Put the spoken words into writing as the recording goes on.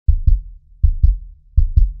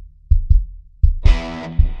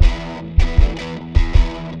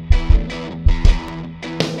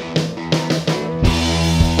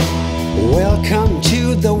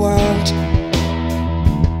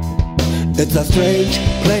It's a strange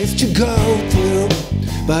place to go through,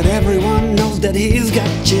 but everyone knows that he's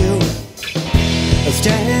got you.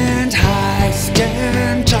 Stand high,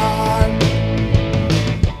 stand tall,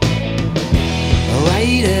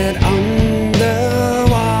 write it on the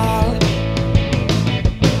wall.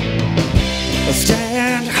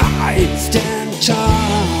 Stand high, stand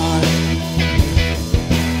tall.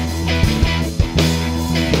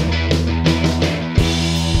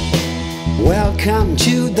 Welcome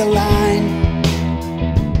to the line,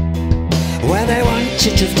 where they want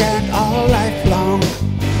you to stand all life long,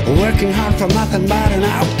 working hard for nothing but an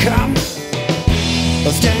outcome.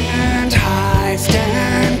 Stand high,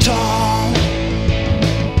 stand tall,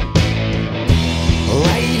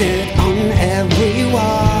 write it on every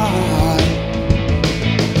wall.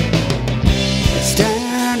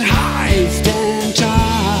 Stand high, stand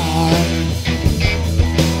tall.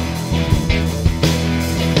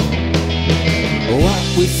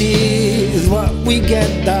 What we see is what we get,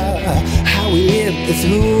 how we live is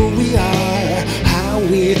who we are, how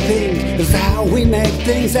we think is how we make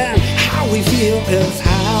things, and how we feel is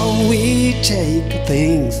how we take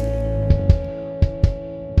things.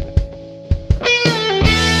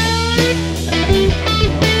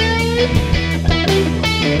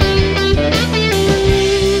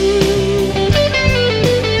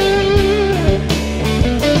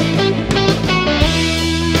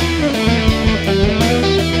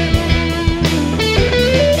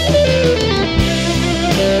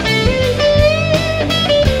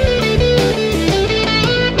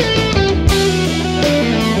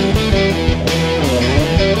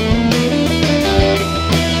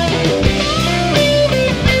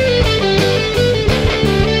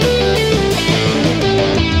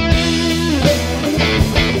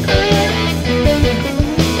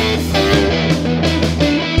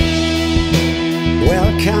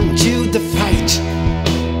 Welcome to the fight.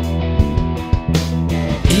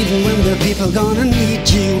 Even when the people gonna need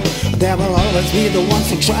you, there will always be the ones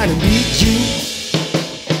who try to beat you.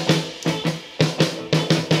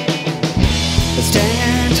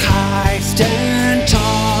 Stand high, stand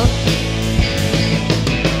tall,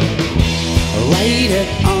 write it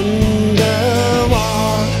on the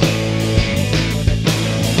wall.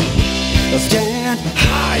 Stand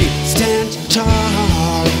high, stand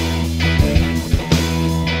tall.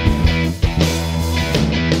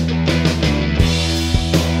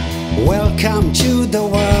 Welcome to the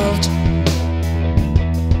world.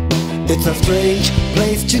 It's a strange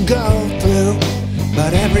place to go through,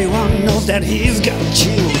 but everyone knows that he's got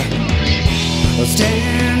you.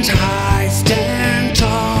 Stand high, stand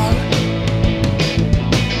tall,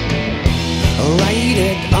 write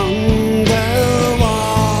it on the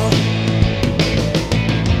wall.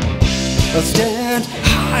 Stand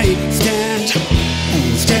high, stand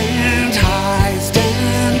high,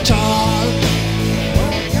 stand tall.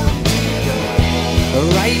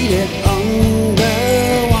 Write it on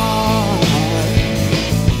the wall.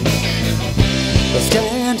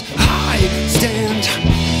 Stand